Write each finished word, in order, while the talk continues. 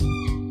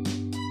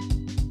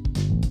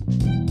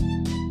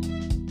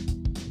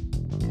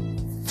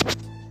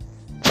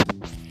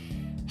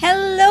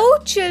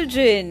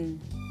children.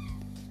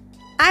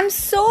 I'm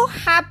so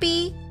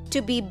happy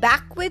to be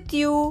back with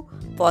you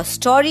for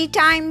story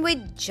time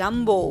with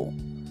Jumbo.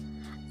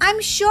 I'm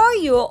sure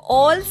you're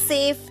all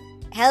safe,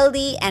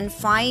 healthy and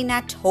fine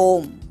at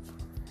home.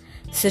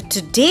 So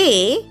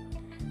today,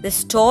 the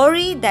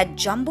story that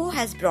Jumbo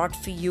has brought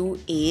for you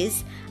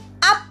is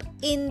Up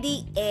in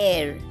the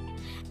Air,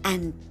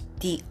 and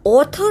the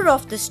author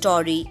of the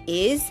story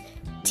is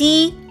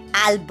T.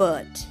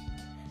 Albert.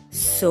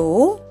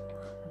 So,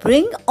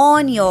 bring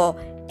on your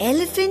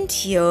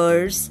elephant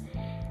ears,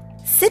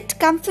 sit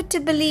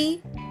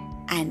comfortably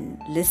and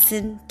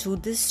listen to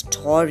the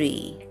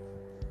story.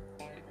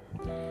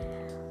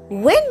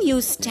 When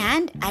you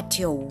stand at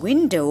your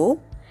window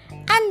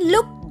and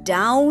look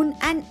down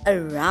and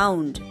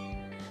around,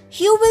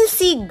 you will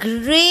see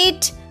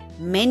great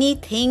many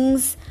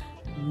things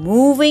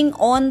moving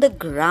on the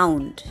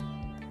ground.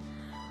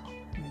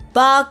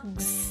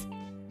 Bugs,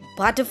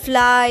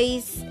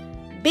 butterflies,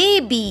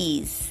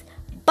 babies,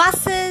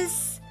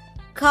 buses,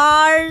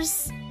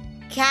 cars,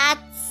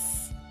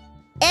 cats.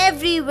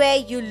 Everywhere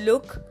you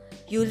look,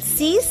 you'll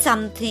see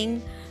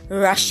something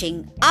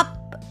rushing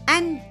up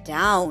and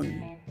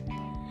down.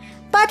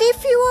 But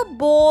if you are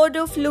bored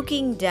of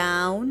looking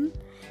down,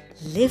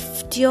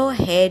 lift your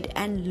head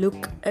and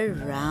look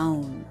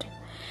around.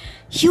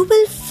 You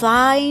will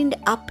find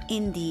up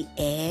in the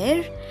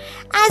air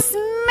as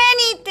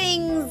many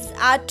things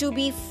are to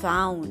be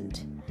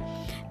found.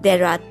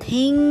 There are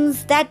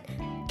things that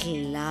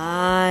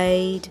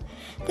glide.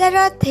 There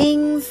are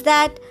things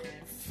that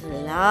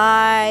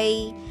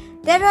fly.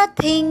 There are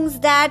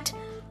things that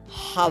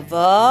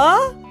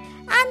hover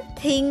and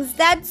things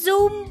that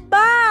zoom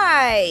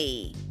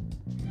by.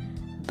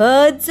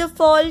 Birds of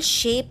all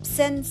shapes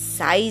and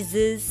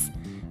sizes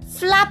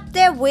flap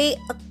their way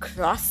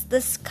across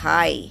the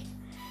sky.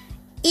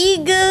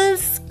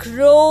 Eagles,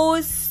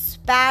 crows,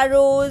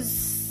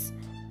 sparrows,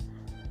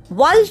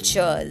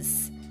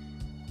 vultures,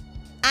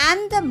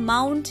 and the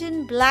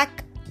mountain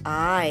black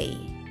eye.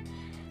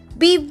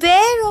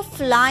 Beware of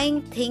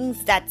flying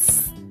things that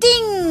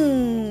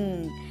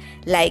sting,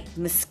 like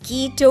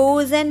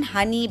mosquitoes and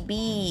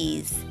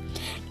honeybees.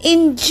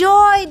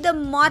 Enjoy the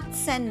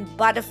moths and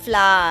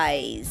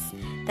butterflies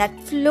that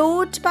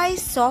float by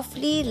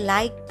softly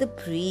like the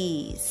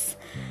breeze.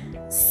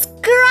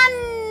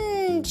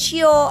 Scrunch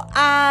your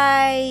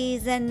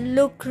eyes and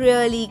look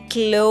really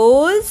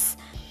close.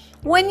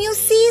 When you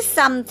see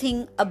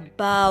something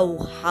above,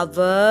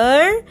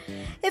 hover.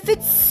 If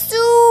it's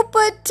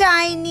super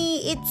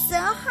tiny, it's a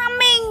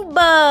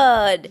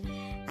hummingbird.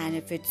 And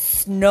if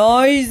it's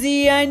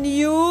noisy and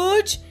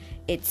huge,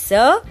 it's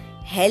a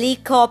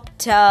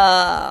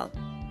helicopter.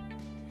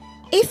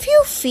 If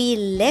you feel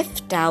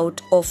left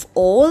out of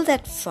all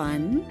that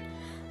fun,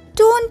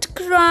 don't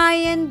cry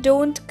and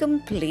don't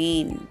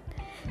complain.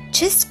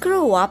 Just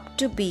grow up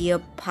to be a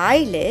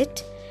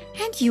pilot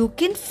and you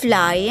can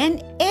fly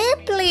an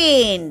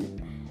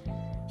airplane.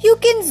 You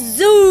can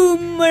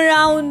zoom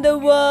around the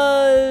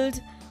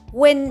world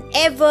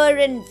whenever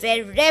and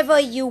wherever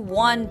you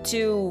want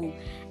to.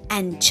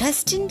 And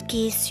just in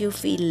case you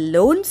feel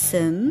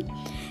lonesome,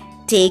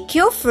 take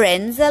your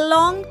friends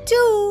along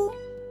too.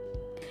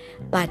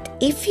 But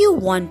if you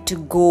want to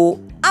go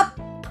up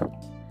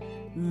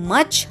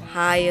much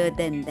higher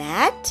than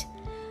that,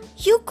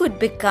 you could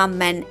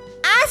become an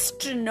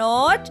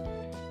astronaut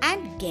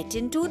and get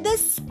into the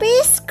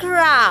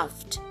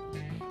spacecraft.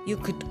 You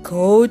could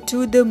go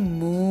to the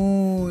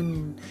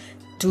moon,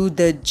 to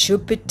the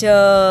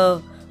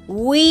Jupiter,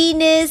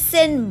 Venus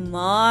and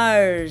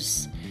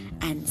Mars.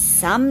 And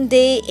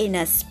someday in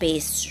a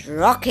space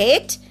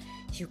rocket,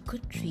 you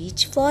could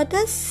reach for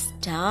the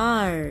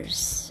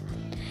stars.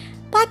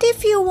 But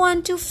if you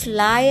want to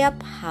fly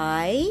up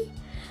high,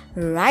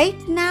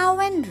 right now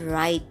and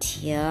right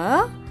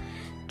here,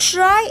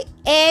 try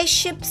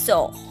airships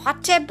or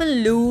hot air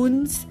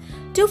balloons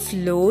to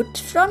float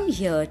from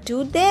here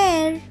to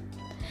there.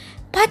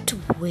 But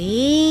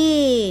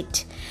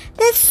wait,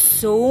 there's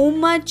so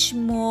much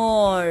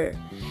more.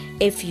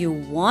 If you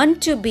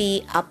want to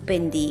be up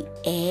in the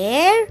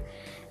air,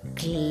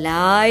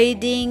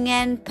 gliding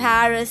and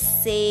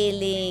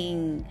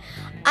parasailing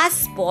are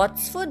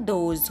spots for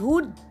those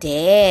who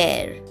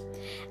dare.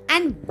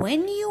 And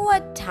when you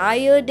are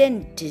tired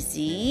and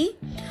dizzy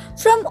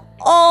from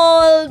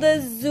all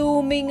the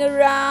zooming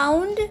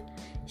around,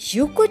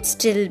 you could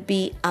still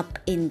be up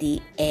in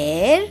the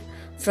air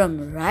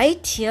from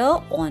right here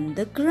on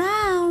the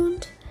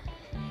ground.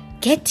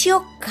 Get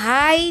your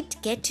kite,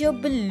 get your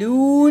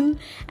balloon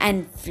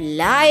and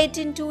fly it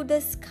into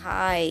the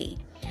sky.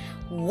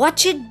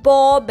 Watch it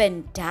bob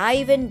and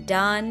dive and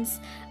dance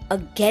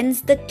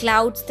against the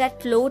clouds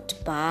that float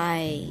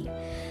by.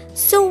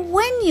 So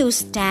when you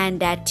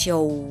stand at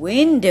your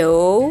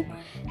window,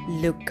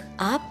 look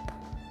up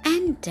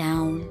and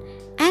down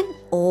and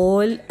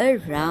all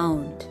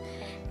around.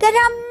 There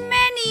are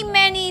many,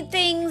 many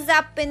things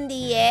up in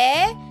the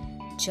air,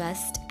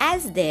 just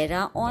as there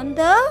are on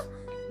the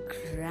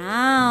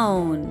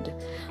ground.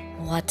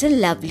 What a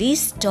lovely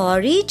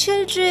story,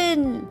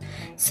 children.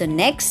 So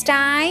next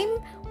time,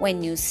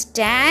 when you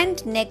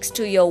stand next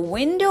to your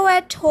window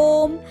at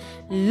home,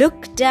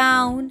 look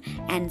down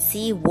and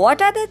see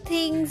what are the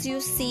things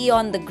you see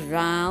on the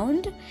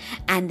ground,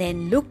 and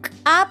then look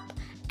up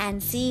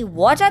and see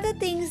what are the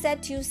things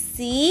that you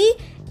see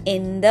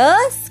in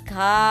the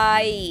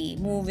sky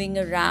moving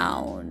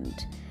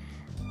around.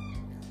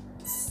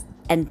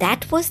 And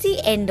that was the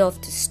end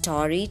of the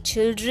story,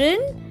 children.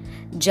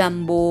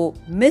 Jumbo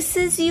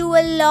misses you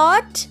a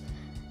lot.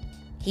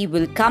 He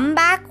will come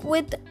back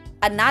with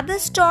another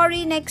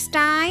story next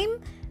time.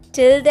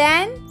 Till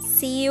then,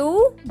 see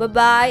you.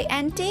 Bye-bye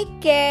and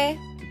take care.